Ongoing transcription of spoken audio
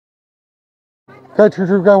该吃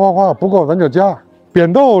吃该花花，不够咱就加。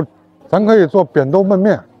扁豆，咱可以做扁豆焖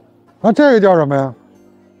面。那这个叫什么呀？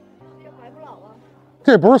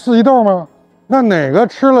这不是四季豆吗？那哪个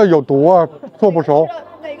吃了有毒啊？做不熟。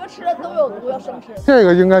哪个吃了都有毒，要生吃。这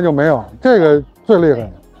个应该就没有，这个最厉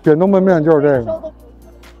害。扁豆焖面就是这个。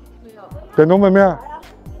扁豆焖面。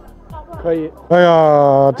可以。哎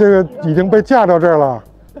呀，这个已经被架到这儿了，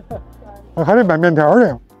还得买面条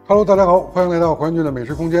去。Hello， 大家好，欢迎来到环君的美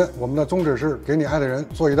食空间。我们的宗旨是给你爱的人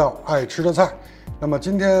做一道爱吃的菜。那么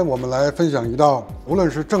今天我们来分享一道，无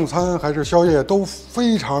论是正餐还是宵夜都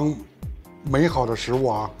非常美好的食物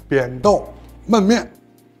啊，扁豆焖面。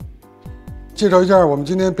介绍一下我们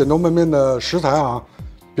今天扁豆焖面的食材啊，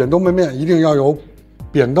扁豆焖面一定要有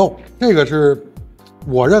扁豆，这个是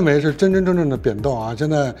我认为是真正的扁豆啊。现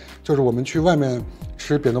在就是我们去外面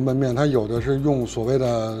吃扁豆焖面，它有的是用所谓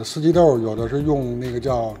的四季豆，有的是用那个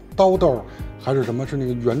叫刀豆，还是什么是那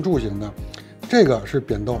个圆柱形的。这个是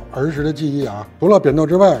扁豆，儿时的记忆啊。除了扁豆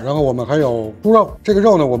之外，然后我们还有猪肉。这个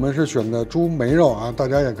肉呢，我们是选的猪梅肉啊，大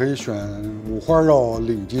家也可以选五花肉、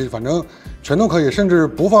里脊，反正全都可以，甚至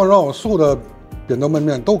不放肉素的扁豆焖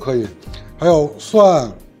面都可以。还有蒜，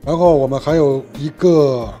然后我们还有一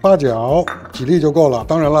个八角，几粒就够了。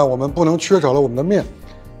当然了，我们不能缺少了我们的面。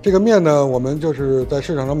这个面呢，我们就是在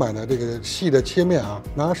市场上买的这个细的切面啊，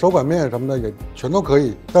拿手擀面什么的也全都可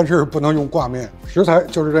以，但是不能用挂面。食材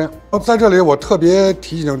就是这样。在这里我特别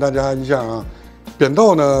提醒大家一下啊，扁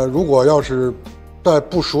豆呢，如果要是在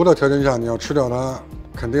不熟的条件下你要吃掉它，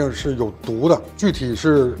肯定是有毒的。具体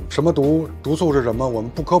是什么毒，毒素是什么，我们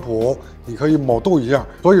不科普，你可以某度一下。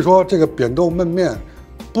所以说这个扁豆焖面，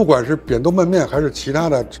不管是扁豆焖面还是其他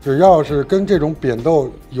的，只要是跟这种扁豆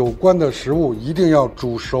有关的食物，一定要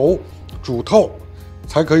煮熟、煮透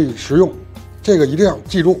才可以食用。这个一定要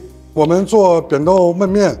记住。我们做扁豆焖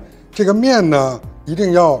面，这个面呢一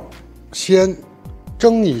定要先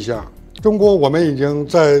蒸一下。蒸锅我们已经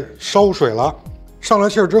在烧水了，上了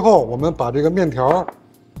气儿之后，我们把这个面条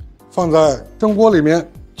放在蒸锅里面，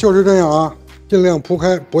就是这样啊，尽量铺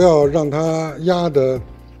开，不要让它压得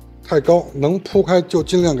太高，能铺开就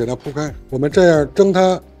尽量给它铺开。我们这样蒸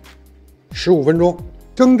它15分钟。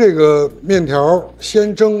蒸这个面条，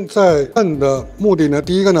先蒸再焖的目的呢，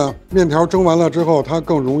第一个呢，面条蒸完了之后它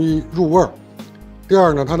更容易入味儿；第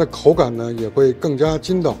二呢，它的口感呢也会更加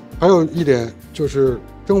筋道。还有一点就是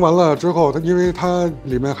蒸完了之后，因为它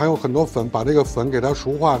里面还有很多粉，把这个粉给它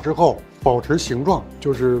熟化之后，保持形状，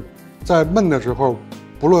就是在焖的时候，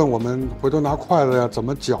不论我们回头拿筷子呀怎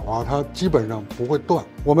么搅啊，它基本上不会断。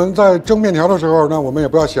我们在蒸面条的时候呢，我们也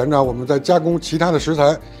不要闲着，我们在加工其他的食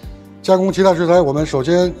材。加工其他食材，我们首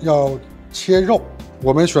先要切肉。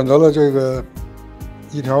我们选择了这个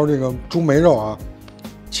一条这个猪梅肉啊，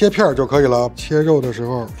切片就可以了。切肉的时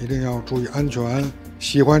候一定要注意安全。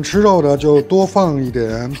喜欢吃肉的就多放一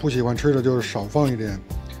点，不喜欢吃的就少放一点，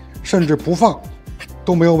甚至不放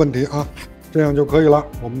都没有问题啊。这样就可以了。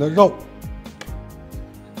我们的肉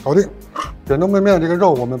搞定。扁豆焖面这个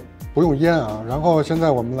肉我们不用腌啊。然后现在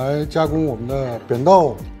我们来加工我们的扁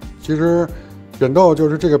豆。其实扁豆就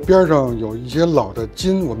是这个边上有一些老的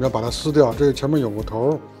筋，我们要把它撕掉。这个前面有个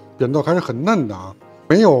头，扁豆还是很嫩的啊，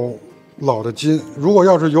没有老的筋。如果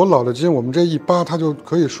要是有老的筋，我们这一扒它就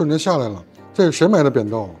可以顺着下来了。这是谁买的扁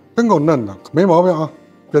豆？真够嫩的，没毛病啊。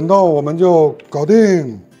扁豆我们就搞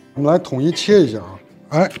定。我们来统一切一下啊，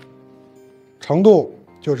哎，长度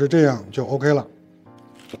就是这样就 OK 了。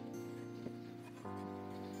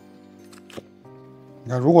你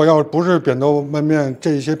看，如果要不是扁豆焖面，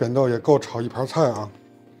这一些扁豆也够炒一盘菜啊。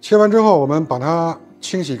切完之后，我们把它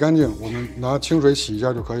清洗干净，我们拿清水洗一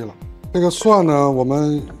下就可以了。这个蒜呢，我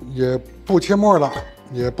们也不切末了，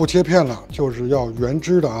也不切片了，就是要原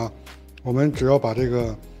汁的啊。我们只要把这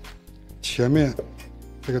个前面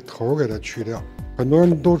这个头给它去掉。很多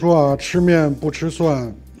人都说啊，吃面不吃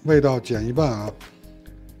蒜，味道减一半啊。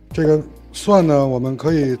这个蒜呢，我们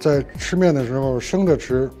可以在吃面的时候生着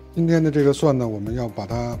吃。今天的这个蒜呢，我们要把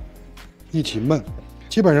它一起焖。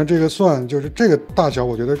基本上这个蒜就是这个大小，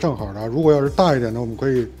我觉得正好的。如果要是大一点的，我们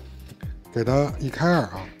可以给它1开2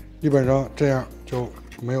啊。基本上这样就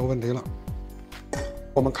没有问题了。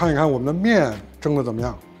我们看一看我们的面蒸的怎么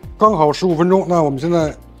样，刚好15分钟。那我们现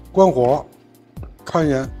在关火，看一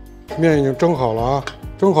眼，面已经蒸好了啊。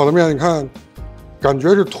蒸好的面，你看，感觉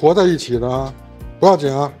是坨在一起的啊，不要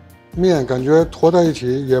紧啊。面感觉坨在一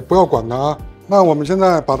起，也不要管它啊。那我们现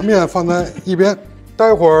在把面放在一边，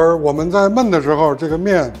待会儿我们在焖的时候，这个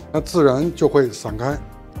面它自然就会散开。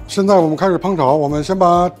现在我们开始烹炒，我们先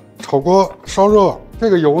把炒锅烧热。这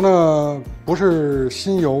个油呢不是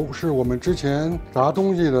新油，是我们之前炸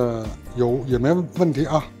东西的油，也没问题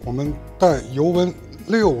啊。我们待油温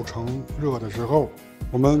60%热的时候，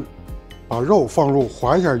我们把肉放入，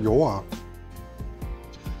滑一下油啊。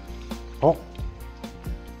好，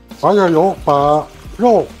滑一下油，把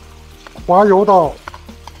肉滑油到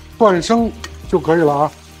断生就可以了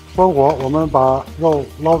啊。关火，我们把肉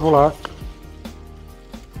捞出来，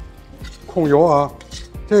控油啊。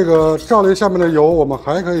这个照例下面的油我们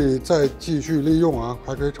还可以再继续利用啊，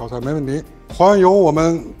还可以炒菜没问题。滑完油，我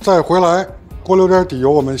们再回来，锅留点底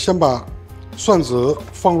油，我们先把蒜子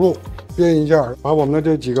放入，煸一下，把我们的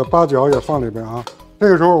这几个八角也放里边啊。这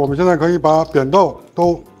个时候，我们现在可以把扁豆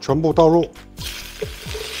都全部倒入。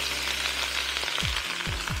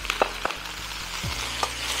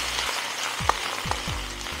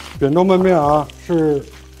扁豆焖面啊，是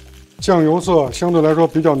酱油色相对来说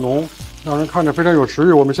比较浓，让人看着非常有食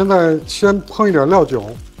欲。我们现在先烹一点料酒，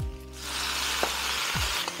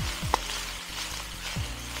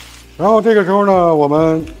然后这个时候呢，我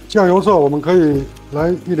们酱油色我们可以来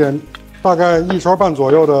一点，大概1勺半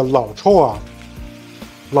左右的老抽啊。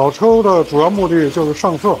老抽的主要目的就是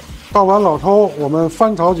上色。倒完老抽，我们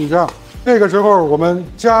翻炒几下。这个时候我们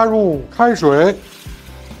加入开水。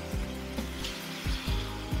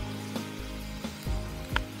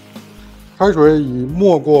开水以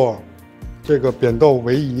没过这个扁豆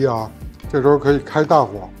为宜啊，这时候可以开大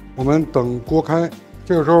火，我们等锅开。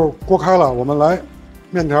这个时候锅开了，我们来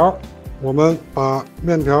面条，我们把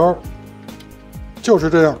面条就是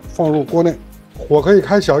这样放入锅内，火可以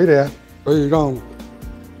开小一点，可以让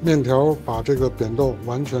面条把这个扁豆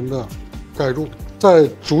完全的盖住。在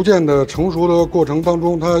逐渐的成熟的过程当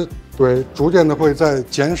中，它逐渐的会在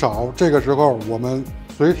减少。这个时候我们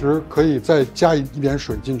随时可以再加一点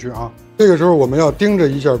水进去啊。这个时候我们要盯着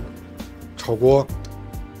一下炒锅，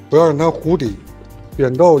不要让它糊底。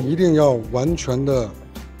扁豆一定要完全的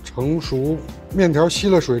成熟。面条吸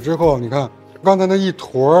了水之后，你看刚才那一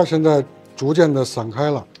坨现在逐渐的散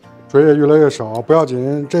开了，水也越来越少，不要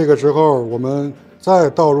紧。这个时候我们再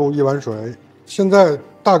倒入1碗水，现在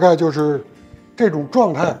大概就是这种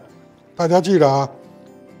状态。大家记着啊，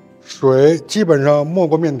水基本上没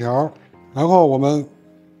过面条，然后我们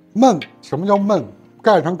焖。什么叫焖？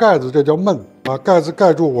盖上盖子，这叫焖。把盖子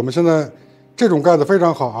盖住。我们现在这种盖子非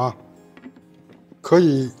常好啊，可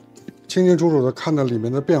以清清楚楚的看到里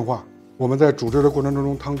面的变化。我们在煮制的过程当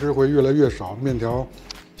中，汤汁会越来越少，面条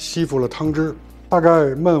吸附了汤汁，大概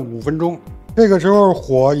焖5分钟。这个时候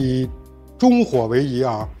火以中火为宜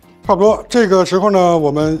啊，差不多。这个时候呢，我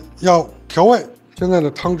们要调味。现在的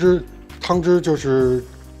汤汁就是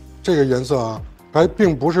这个颜色啊，还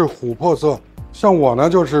并不是琥珀色。像我呢，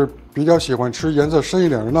就是比较喜欢吃颜色深一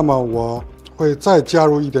点的，那么我会再加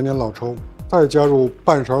入一点点老抽，再加入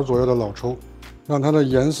半勺左右的老抽，让它的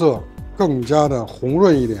颜色更加的红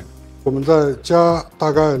润一点。我们再加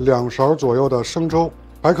大概2勺左右的生抽，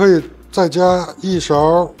还可以再加1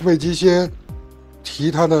勺味极鲜，提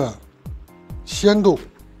它的鲜度。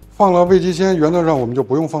放了味极鲜，原则上我们就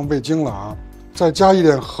不用放味精了啊。再加一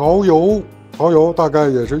点蚝油，蚝油大概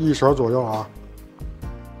也是1勺左右啊。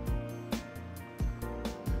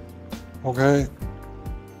OK，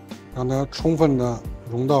 让它充分的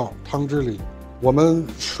融到汤汁里。我们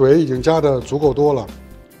水已经加的足够多了，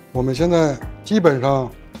我们现在基本上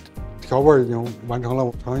调味已经完成了。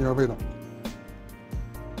我尝一下味道，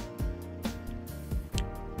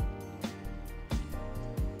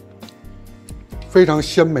非常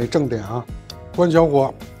鲜美正点啊！关小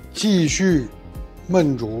火，继续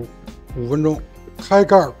焖煮5分钟，开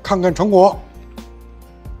盖看看成果。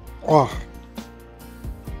哇！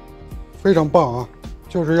非常棒啊，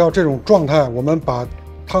就是要这种状态。我们把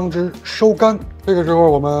汤汁收干，这个时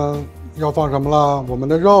候我们要放什么了？我们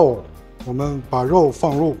的肉，我们把肉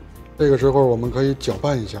放入。这个时候我们可以搅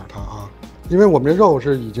拌一下它啊，因为我们的肉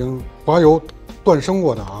是已经滑油断生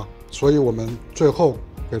过的啊，所以我们最后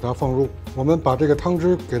给它放入。我们把这个汤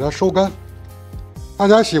汁给它收干。大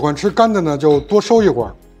家喜欢吃干的呢，就多收一会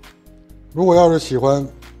儿。如果要是喜欢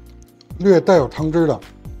略带有汤汁的，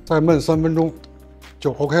再焖3分钟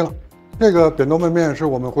就 OK 了。这个扁豆焖面是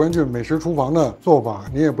我们回源郡美食厨房的做法，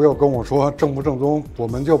你也不要跟我说正不正宗，我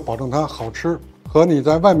们就保证它好吃，和你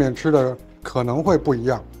在外面吃的可能会不一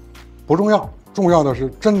样，不重要，重要的是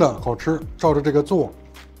真的好吃，照着这个做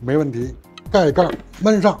没问题。盖盖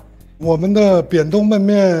焖上，我们的扁豆焖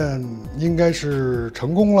面应该是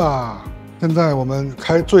成功啦。现在我们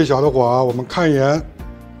开最小的火啊，我们看一眼，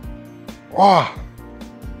哇，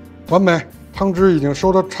完美，汤汁已经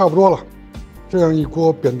收的差不多了。这样一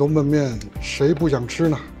锅扁豆焖面，谁不想吃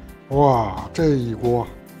呢？哇，这一锅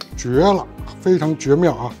绝了，非常绝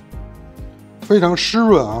妙啊，非常湿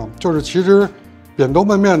润啊。就是其实扁豆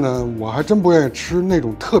焖面呢，我还真不愿意吃那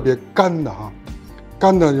种特别干的啊，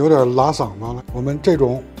干的有点拉嗓子了。我们这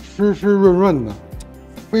种湿湿润润的，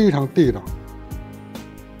非常地道。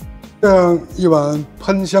这样一碗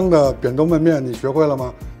喷香的扁豆焖面，你学会了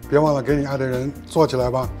吗？别忘了给你爱的人做起来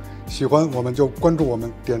吧。喜欢我们就关注我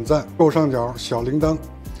们，点赞，右上角小铃铛。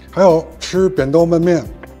还有吃扁豆焖面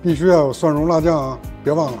必须要有蒜蓉辣酱啊，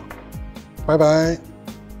别忘了。拜拜。